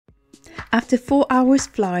After 4 hours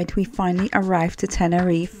flight, we finally arrived to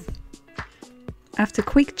Tenerife. After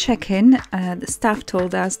quick check-in, the staff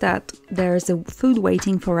told us that there's a food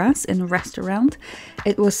waiting for us in a restaurant.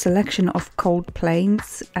 It was a selection of cold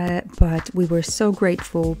plates, but we were so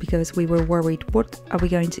grateful because we were worried, what are we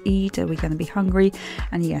going to eat? Are we going to be hungry?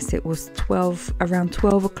 And yes, it was around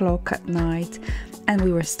 12 o'clock at night and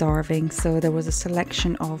we were starving. So there was a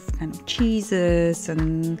selection of kind of cheeses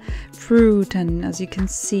and fruit, and as you can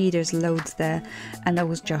see, there's loads there, and there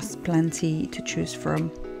was just plenty to choose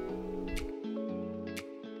from.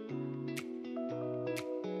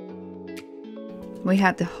 We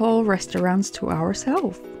had the whole restaurants to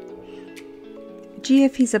ourselves.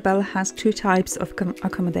 GF Isabel has 2 types of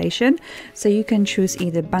accommodation, so you can choose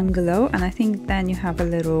either bungalow, and I think then you have a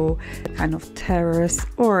little kind of terrace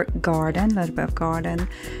or garden, a little bit of garden,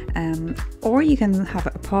 or you can have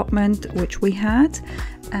an apartment, which we had,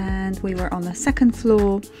 and we were on the 2nd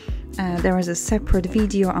floor. There is a separate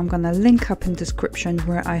video I'm gonna link up in description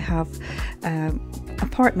where I have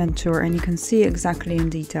apartment tour and you can see exactly in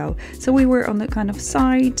detail. So we were on the kind of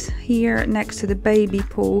side here next to the baby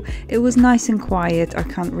pool. It was nice and quiet. I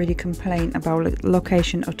can't really complain about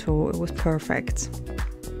location at all. It was perfect.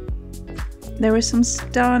 There were some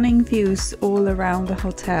stunning views all around the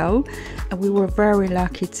hotel, and we were very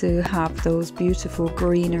lucky to have those beautiful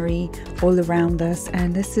greenery all around us.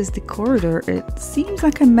 And this is the corridor. It seems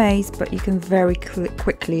like a maze, but you can very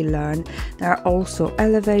quickly learn. There are also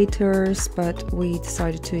elevators, but we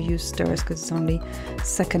decided to use stairs because it's only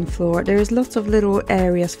 2nd floor. There's lots of little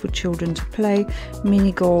areas for children to play,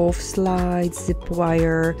 mini golf, slides, zip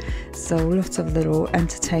wire, so lots of little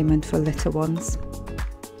entertainment for little ones.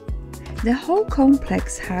 The whole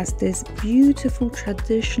complex has this beautiful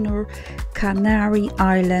traditional Canary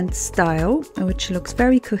Island style, which looks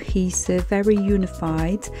very cohesive, very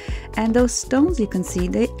unified. And those stones you can see,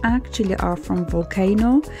 they actually are from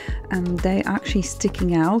volcano, and they actually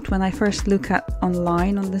sticking out. When I first look at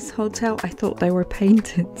online on this hotel, I thought they were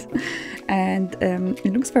painted. And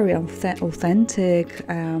it looks very authentic,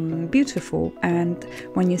 beautiful. And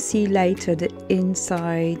when you see later the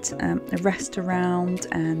inside restaurant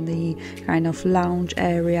and the kind of lounge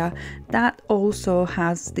area, that also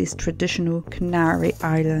has this traditional Canary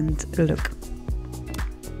Island look.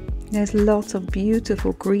 There's lots of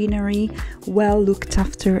beautiful greenery, well looked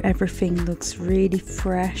after. Everything looks really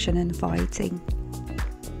fresh and inviting.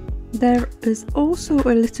 There is also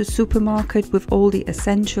a little supermarket with all the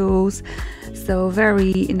essentials, so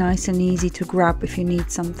very nice and easy to grab if you need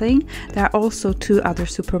something. There are also 2 other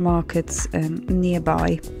supermarkets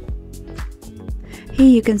nearby. Here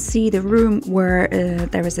you can see the room where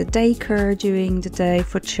there is a daycare during the day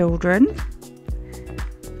for children.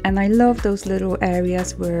 And I love those little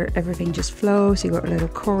areas where everything just flows. You got little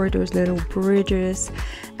corridors, little bridges,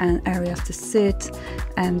 and areas to sit.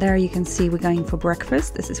 And there you can see we're going for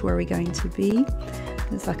breakfast. This is where we're going to be.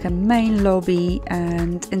 There's like a main lobby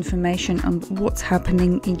and information on what's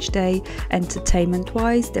happening each day entertainment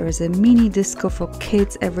wise. There is a mini disco for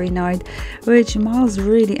kids every night, which Miles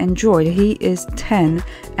really enjoyed. He is 10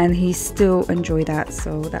 and he still enjoyed that,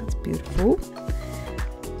 so that's beautiful.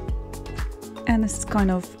 And this is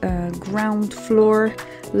kind of ground floor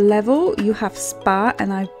level. You have spa,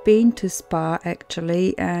 and I've been to spa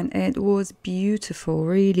actually, and it was beautiful,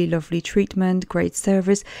 really lovely treatment, great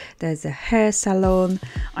service. There's a hair salon.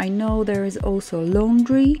 I know there is also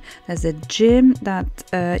laundry. There's a gym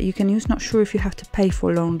that you can use. Not sure if you have to pay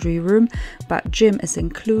for laundry room, but gym is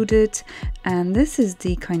included. And this is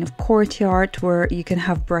the kind of courtyard where you can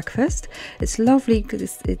have breakfast. It's lovely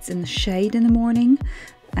because it's in the shade in the morning.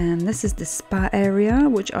 And this is the spa area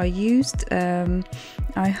which I used.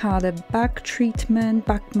 I had a back treatment,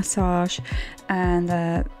 back massage, and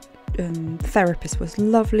therapist was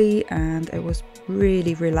lovely, and it was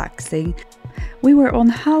really relaxing. We were on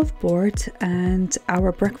half board and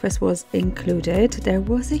our breakfast was included. There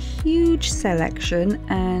was a huge selection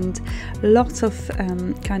and lots of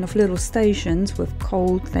kind of little stations with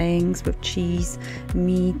cold things, with cheese,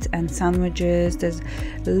 meat and sandwiches. There's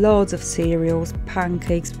loads of cereals,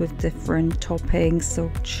 pancakes with different toppings,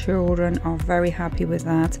 so children are very happy with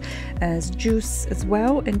that. There's juice as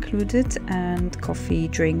well included, and coffee,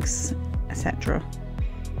 drinks, etc.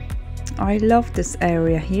 I love this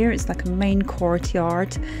area here. It's like a main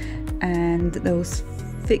courtyard, and those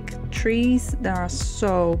fig trees, they are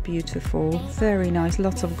so beautiful, very nice,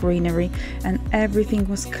 lots of greenery, and everything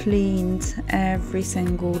was cleaned every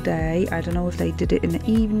single day. I don't know if they did it in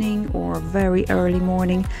the evening or very early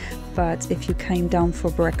morning, but if you came down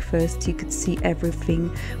for breakfast you could see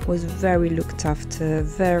everything was very looked after,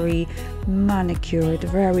 very manicured,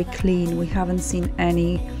 very clean. We haven't seen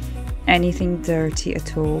any anything dirty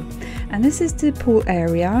at all. And this is the pool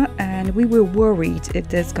area, and we were worried if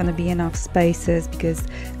there's going to be enough spaces, because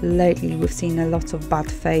lately we've seen a lot of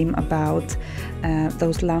bad fame about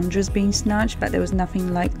those loungers being snatched, but there was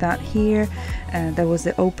nothing like that here. There was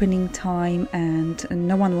the opening time and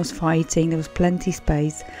no one was fighting. There was plenty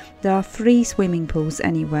space. There are 3 swimming pools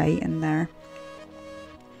anyway in there.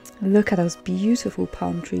 Look at those beautiful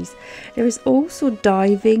palm trees. There is also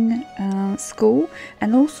diving school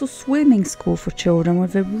and also swimming school for children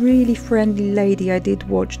with a really friendly lady. I did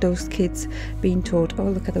watch those kids being taught. Oh,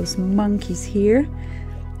 look at those monkeys here.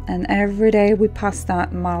 And every day we passed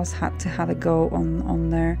that, Miles had to have a go on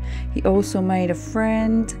there. He also made a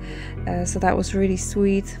friend, so that was really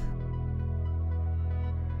sweet.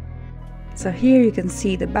 So here you can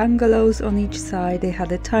see the bungalows on each side. They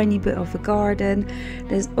had a tiny bit of a garden.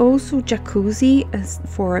 There's also jacuzzi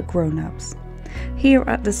for grown-ups. Here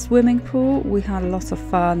at the swimming pool we had lots of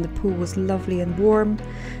fun. The pool was lovely and warm,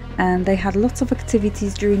 and they had lots of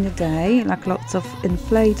activities during the day, like lots of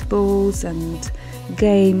inflatables and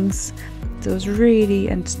games. It was really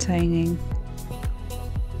entertaining.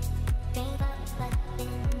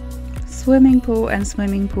 Swimming pool and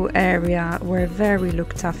swimming pool area were very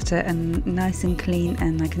looked after and nice and clean,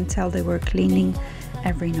 and I can tell they were cleaning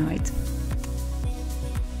every night.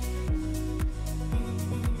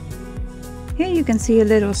 Here you can see a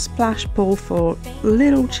little splash pool for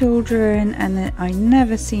little children, and I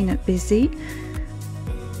never seen it busy.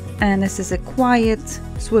 And this is a quiet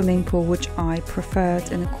swimming pool, which I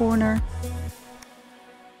preferred, in a corner.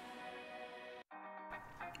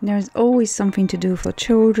 There's always something to do for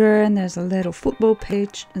children. There's a little football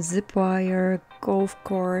pitch, a zip wire, golf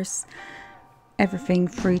course, everything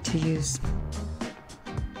free to use.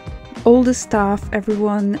 All the staff,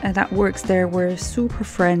 everyone that works there, were super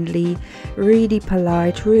friendly, really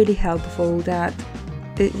polite, really helpful. That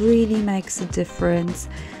it really makes a difference,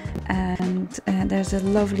 and there's a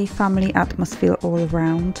lovely family atmosphere all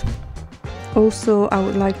around. Also, I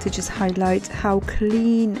would like to just highlight how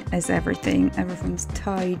clean is everything. Everything's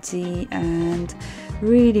tidy and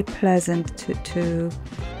really pleasant to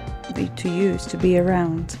use, to be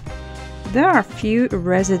around. There are a few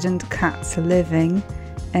resident cats living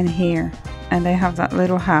in here, and they have that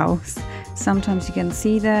little house. Sometimes you can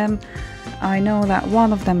see them. I know that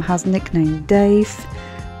one of them has nickname Dave.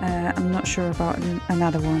 I'm not sure about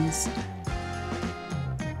another ones.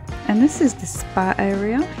 And this is the spa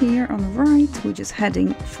area here on the right. We're just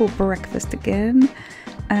heading for breakfast again.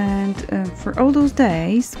 And for all those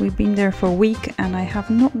days, we've been there for a week, and I have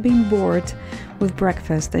not been bored with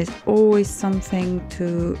breakfast. There's always something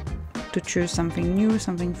to choose, something new,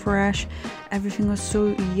 something fresh. Everything was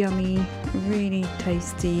so yummy, really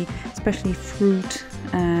tasty, especially fruit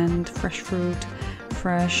and fresh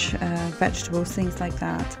vegetables, things like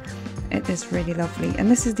that. It is really lovely.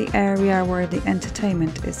 And this is the area where the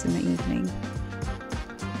entertainment is in the evening.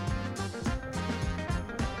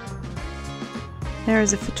 There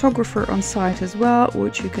is a photographer on site as well,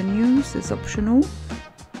 which you can use, it's optional.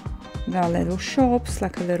 There are little shops,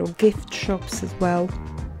 like a little gift shops as well.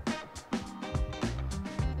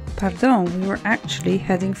 Pardon, we were actually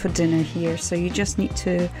heading for dinner here, so you just need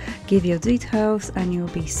to give your details and you'll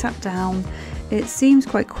be sat down. It seems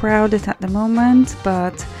quite crowded at the moment,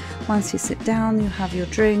 but once you sit down, you have your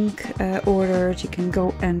drink ordered, you can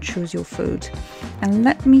go and choose your food. And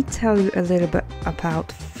let me tell you a little bit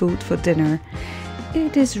about food for dinner.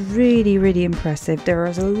 It is really impressive. There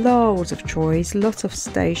is loads of choice, lots of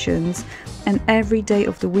stations, and every day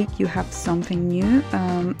of the week you have something new.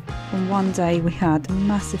 On one day we had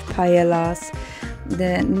massive paellas,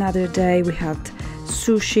 another day we had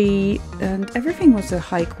sushi, and everything was a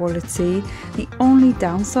high quality. The only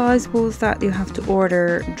downside was that you have to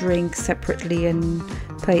order drinks separately and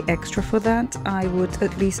pay extra for that. I would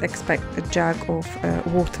at least expect a jug of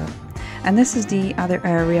water. And this is the other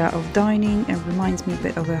area of dining. It reminds me a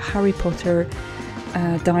bit of a Harry Potter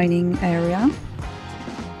dining area.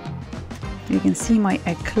 You can see my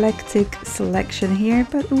eclectic selection here,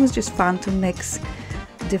 but it was just fun to mix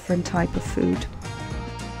different type of food.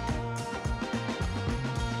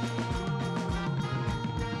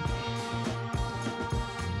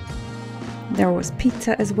 There was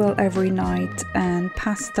pizza as well every night, and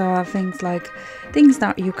pasta, things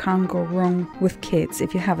that you can't go wrong with kids.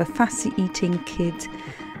 If you have a fussy eating kid,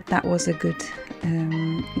 that was a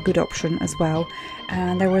good option as well.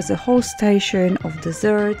 And there was a whole station of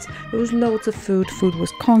desserts. There was loads of food. Food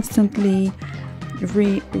was constantly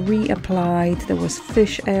reapplied. There was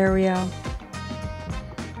fish area.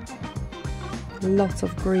 Lots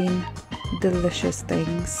of green, delicious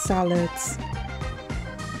things, salads.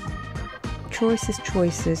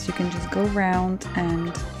 choices. You can just go around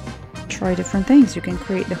and try different things. You can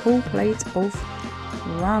create the whole plate of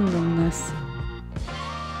randomness.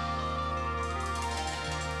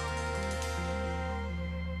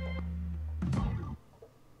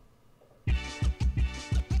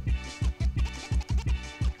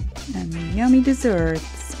 And yummy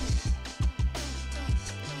desserts.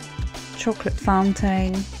 Chocolate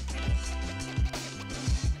fountain.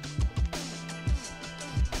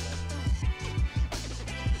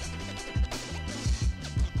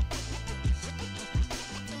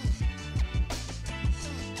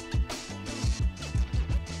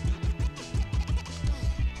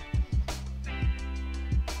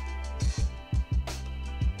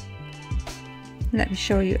 Let me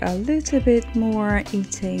show you a little bit more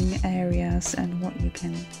eating areas and what you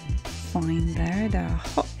can find there. There are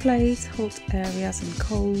hot plates, hot areas, and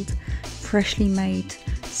cold, freshly made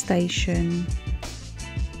station,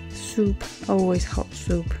 soup, always hot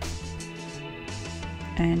soup,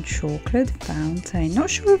 and chocolate fountain. Not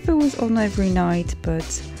sure if it was on every night,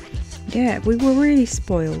 but yeah, we were really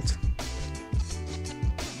spoiled.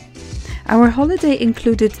 Our holiday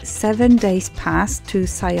included 7 days pass to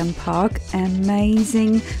Siam Park,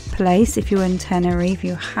 amazing place. If you're in Tenerife,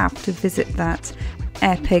 you have to visit that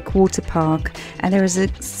epic water park, and there is a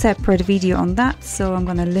separate video on that, so I'm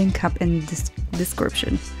gonna link up in the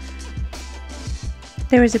description.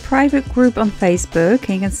 There is a private group on Facebook,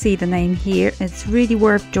 and you can see the name here. It's really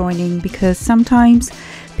worth joining because sometimes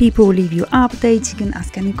people will leave you updates, you can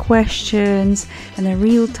ask any questions, and in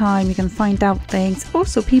real time you can find out things.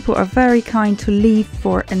 Also, people are very kind to leave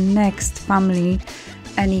for a next family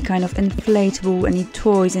any kind of inflatable, any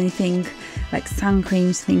toys, anything like sun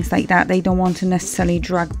creams, things like that they don't want to necessarily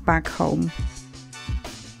drag back home.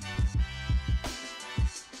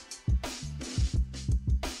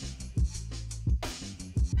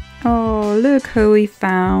 Oh, look who we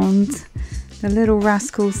found. The little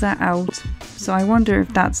rascals are out. So I wonder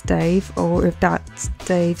if that's Dave or if that's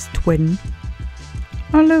Dave's twin.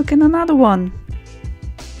 Oh look, and another one.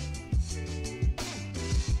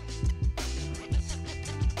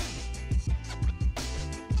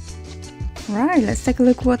 Right, let's take a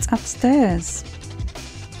look what's upstairs.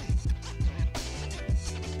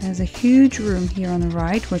 There's a huge room here on the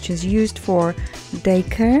right, which is used for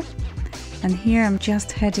daycare. And here I'm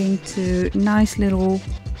just heading to nice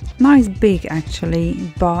big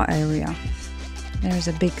actually, bar area. There's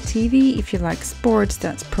a big TV. If you like sports,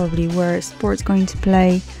 that's probably where sports going to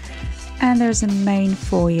play. And there's a main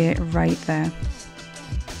foyer right there.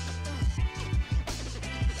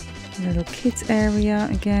 Little kids area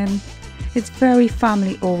again. It's very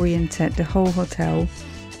family oriented, the whole hotel.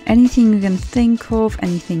 Anything you can think of,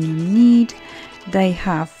 anything you need, they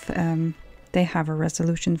have a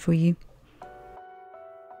resolution for you.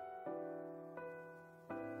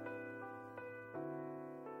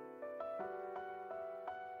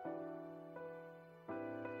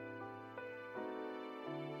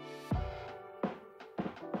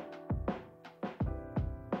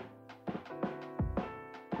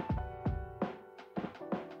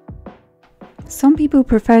 Some people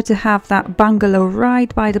prefer to have that bungalow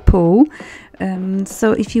right by the pool,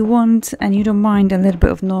 so if you want and you don't mind a little bit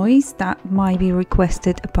of noise, that might be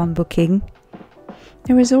requested upon booking.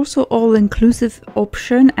 There is also all-inclusive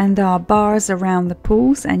option, and there are bars around the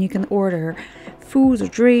pools, and you can order food or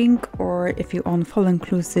drink, or if you're on full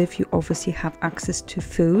inclusive, you obviously have access to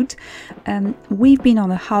food. We've been on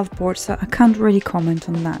a half board, so I can't really comment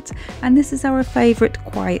on that. And this is our favorite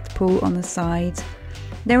quiet pool on the side.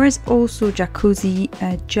 There is also jacuzzi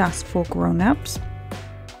just for grown-ups.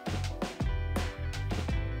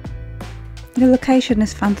 The location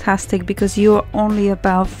is fantastic because you're only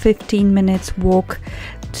about 15 minutes walk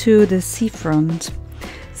to the seafront,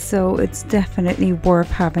 so it's definitely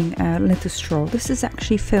worth having a little stroll. This is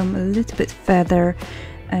actually filmed a little bit further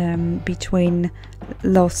between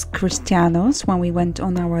Los Cristianos when we went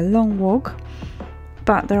on our long walk.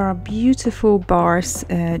 But there are beautiful bars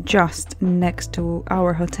just next to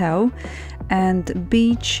our hotel and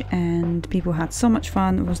beach, and people had so much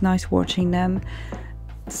fun. It was nice watching them.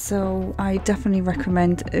 So I definitely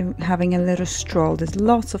recommend having a little stroll. There's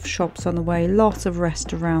lots of shops on the way, lots of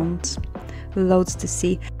restaurants, loads to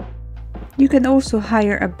see. You can also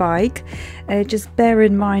hire a bike. Just bear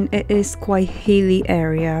in mind it is quite hilly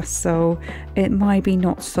area, so it might be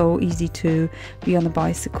not so easy to be on a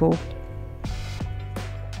bicycle.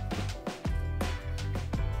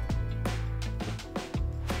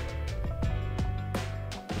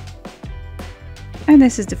 And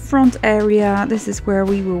this is the front area. This is where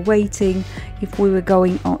we were waiting if we were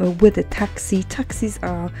going on with a taxi. Taxis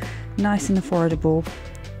are nice and affordable.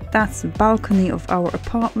 That's the balcony of our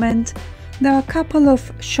apartment. There are a couple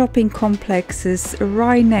of shopping complexes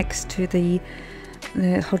right next to the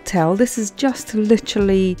hotel. This is just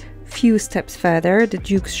literally few steps further, the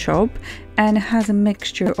Duke's shop, and it has a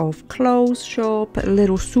mixture of clothes shop, a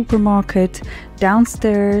little supermarket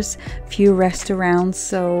downstairs, few restaurants,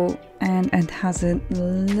 so and has a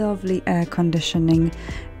lovely air conditioning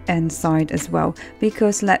inside as well,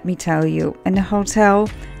 because let me tell you, in a hotel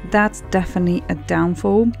that's definitely a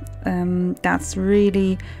downfall. That's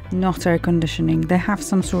really not air conditioning. They have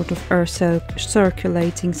some sort of air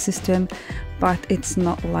circulating system, but it's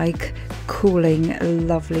not like cooling a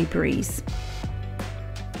lovely breeze.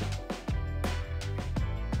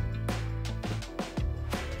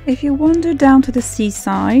 If you wander down to the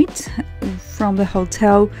seaside from the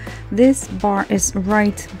hotel, this bar is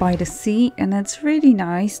right by the sea and it's really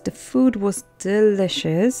nice. The food was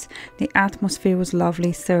delicious, the atmosphere was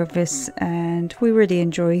lovely, service, and we really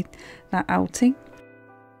enjoyed that outing.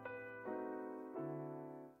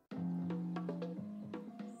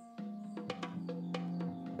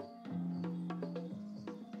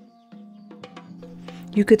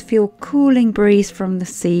 You could feel cooling breeze from the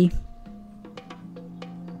sea.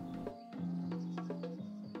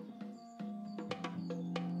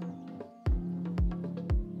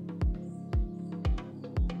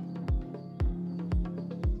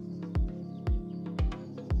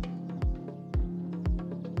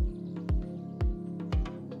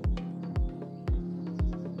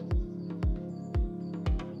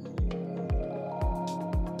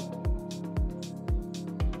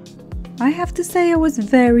 I have to say I was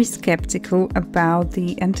very skeptical about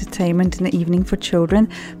the entertainment in the evening for children,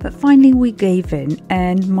 but finally we gave in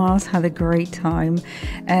and Miles had a great time.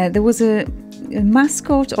 There was a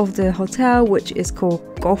mascot of the hotel which is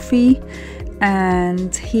called Coffee,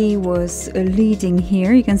 and he was leading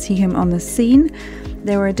here. You can see him on the scene.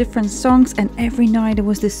 There were different songs, and every night there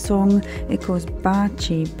was this song. It goes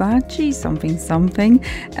Bachi Bachi something something.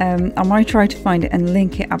 I might try to find it and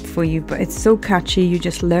link it up for you, but it's so catchy. You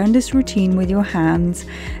just learn this routine with your hands,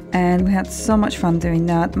 and we had so much fun doing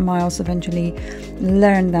that. Miles eventually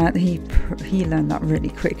learned that. He learned that really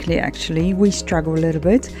quickly. Actually, we struggled a little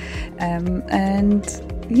bit, and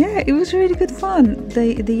yeah, it was really good fun.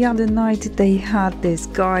 The other night they had this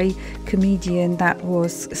guy comedian that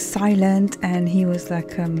was silent, and he was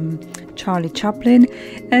like Charlie Chaplin,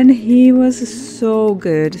 and he was so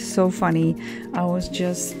good, so funny. I was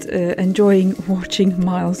just enjoying watching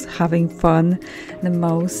Miles having fun the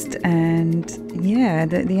most, and yeah,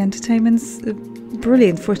 the entertainment's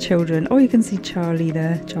brilliant for children. Oh, you can see Charlie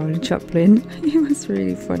there, Charlie Chaplin. He was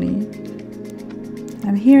really funny.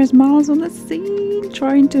 And here's Miles on the scene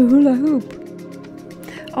trying to hula hoop.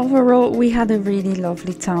 Overall, we had a really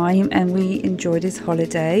lovely time and we enjoyed this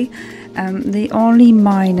holiday. The only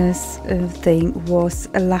minus thing was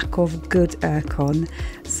a lack of good aircon.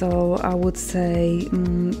 So I would say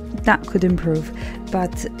that could improve.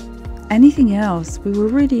 But anything else, we were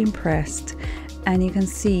really impressed. And you can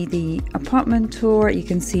see the apartment tour, you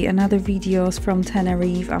can see another videos from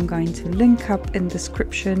Tenerife. I'm going to link up in the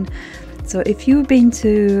description. So if you've been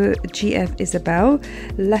to GF Isabel,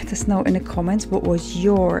 let us know in the comments what was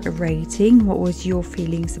your rating, what was your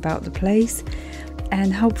feelings about the place,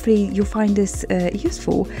 and hopefully you'll find this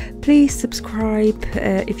useful. Please subscribe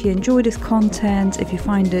if you enjoy this content, if you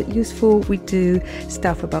find it useful. We do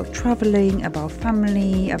stuff about traveling, about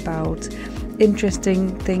family, about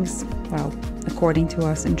interesting things, well, according to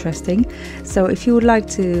us, interesting. So if you would like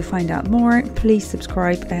to find out more, please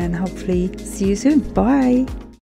subscribe and hopefully see you soon. Bye.